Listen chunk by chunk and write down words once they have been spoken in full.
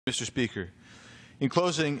Mr. Speaker. In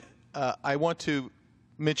closing, I want to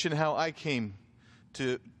mention how I came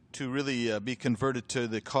to really be converted to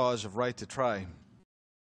the cause of right to try.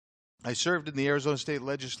 I served in the Arizona State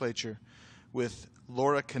Legislature with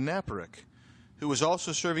Laura Knapperick, who was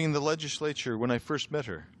also serving in the legislature when I first met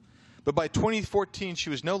her. But by 2014, she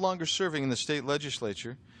was no longer serving in the state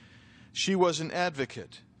legislature. She was an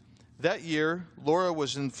advocate. That year, Laura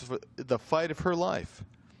was in the fight of her life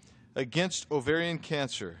against ovarian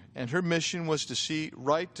cancer, and her mission was to see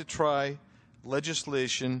right to try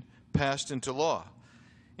legislation passed into law.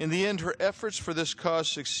 In the end, her efforts for this cause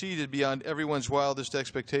succeeded beyond everyone's wildest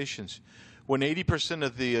expectations when 80%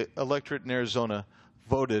 of the electorate in Arizona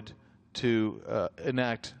voted to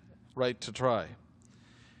enact right to try.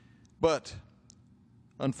 But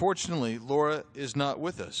unfortunately, Laura is not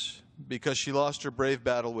with us because she lost her brave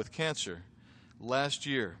battle with cancer last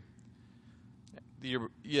year.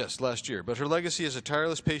 Last year. But her legacy as a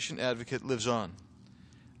tireless patient advocate lives on.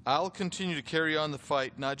 I'll continue to carry on the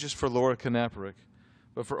fight, not just for Laura Knapperick,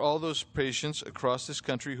 but for all those patients across this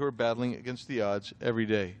country who are battling against the odds every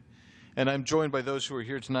day. And I'm joined by those who are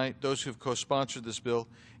here tonight, those who have co-sponsored this bill,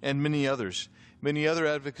 and many others, many other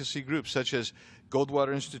advocacy groups, such as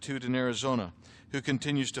Goldwater Institute in Arizona, who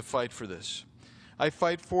continues to fight for this. I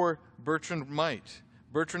fight for Bertrand Might.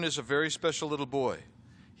 Bertrand is a very special little boy.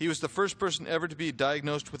 He was the first person ever to be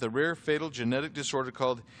diagnosed with a rare fatal genetic disorder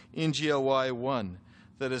called NGLY1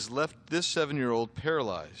 that has left this 7-year-old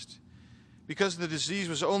paralyzed. Because the disease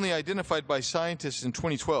was only identified by scientists in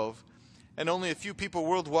 2012, and only a few people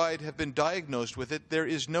worldwide have been diagnosed with it, there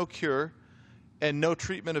is no cure and no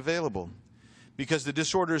treatment available. Because the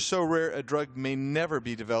disorder is so rare, a drug may never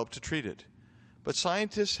be developed to treat it. But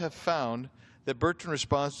scientists have found that Bertrand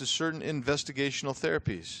responds to certain investigational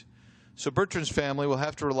therapies. So Bertrand's family will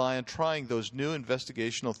have to rely on trying those new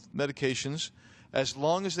investigational medications as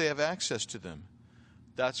long as they have access to them.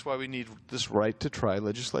 That's why we need this right to try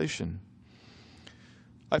legislation.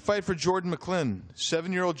 I fight for Jordan McClin.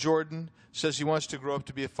 7-year-old Jordan says he wants to grow up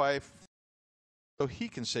to be a 5 so he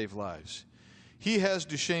can save lives. He has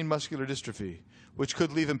Duchenne muscular dystrophy, which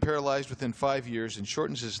could leave him paralyzed within 5 years and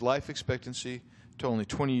shortens his life expectancy to only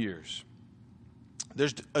 20 years.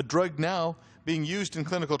 There's a drug now being used in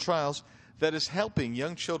clinical trials that is helping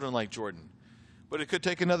young children like Jordan, but it could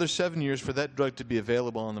take another 7 years for that drug to be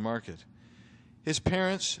available on the market. His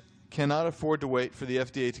parents cannot afford to wait for the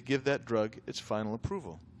FDA to give that drug its final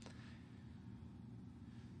approval.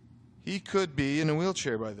 He could be in a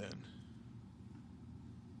wheelchair by then.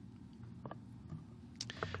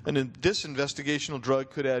 And this investigational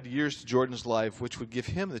drug could add years to Jordan's life, which would give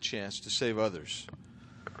him the chance to save others.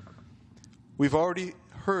 We've already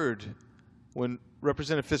heard when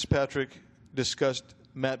Representative Fitzpatrick discussed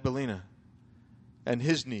Matt Bellina and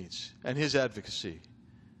his needs and his advocacy.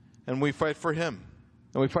 And we fight for him.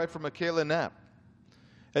 And we fight for Michaela Knapp.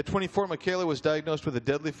 At 24, Michaela was diagnosed with a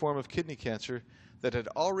deadly form of kidney cancer that had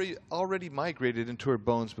already migrated into her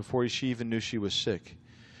bones before she even knew she was sick.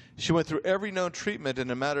 She went through every known treatment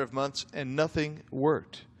in a matter of months, and nothing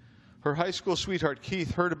worked. Her high school sweetheart,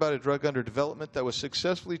 Keith, heard about a drug under development that was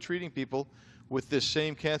successfully treating people with this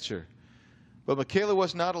same cancer. But Michaela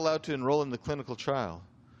was not allowed to enroll in the clinical trial.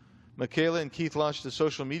 Michaela and Keith launched a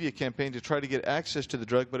social media campaign to try to get access to the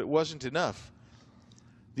drug, but it wasn't enough.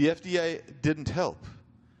 The FDA didn't help.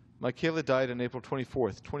 Michaela died on April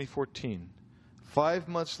 24th, 2014. 5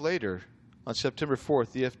 months later, on September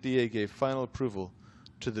 4th, the FDA gave final approval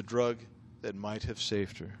to the drug that might have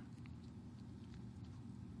saved her.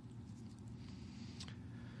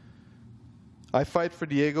 I fight for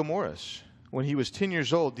Diego Morris. When he was 10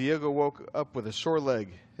 years old, Diego woke up with a sore leg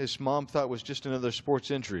his mom thought was just another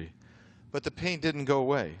sports injury. But the pain didn't go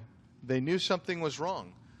away. They knew something was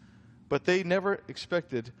wrong, but they never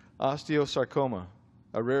expected osteosarcoma,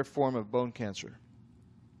 a rare form of bone cancer.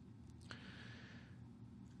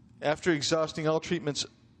 After exhausting all treatments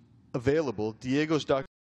available, Diego's doctor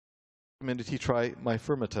recommended he try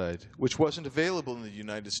mifurmatide, which wasn't available in the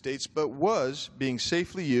United States, but was being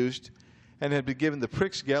safely used and had been given the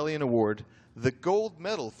Prix Galien Award, the gold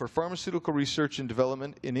medal for pharmaceutical research and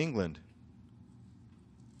development in England.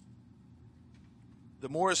 The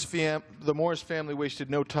Morris family wasted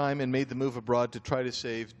no time and made the move abroad to try to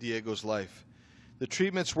save Diego's life. The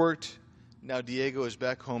treatments worked. Now Diego is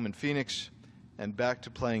back home in Phoenix and back to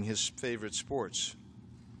playing his favorite sports.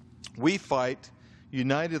 We fight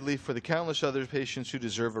unitedly for the countless other patients who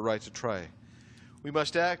deserve a right to try. We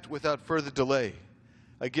must act without further delay.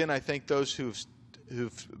 Again, I thank those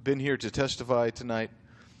who've been here to testify tonight.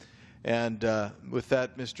 And with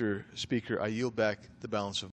that, Mr. Speaker, I yield back the balance of